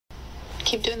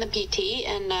keep doing the PT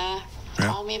and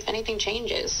call me if anything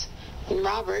changes. And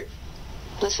Robert,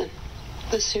 listen,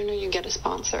 the sooner you get a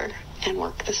sponsor and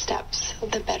work the steps,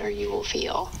 the better you will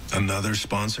feel. Another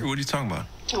sponsor? What are you talking about?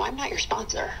 No, I'm not your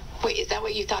sponsor. Wait, is that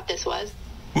what you thought this was?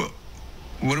 Well,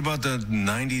 what about the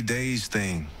 90 days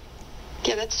thing?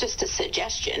 Yeah, that's just a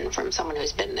suggestion from someone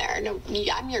who's been there. No,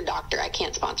 I'm your doctor. I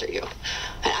can't sponsor you.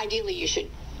 And ideally, you should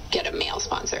get a male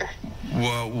sponsor.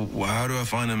 Well, how do I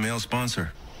find a male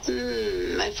sponsor?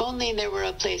 If only there were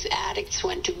a place addicts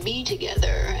went to be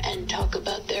together and talk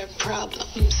about their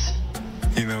problems.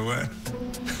 You know what?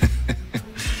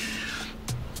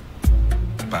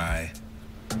 Bye.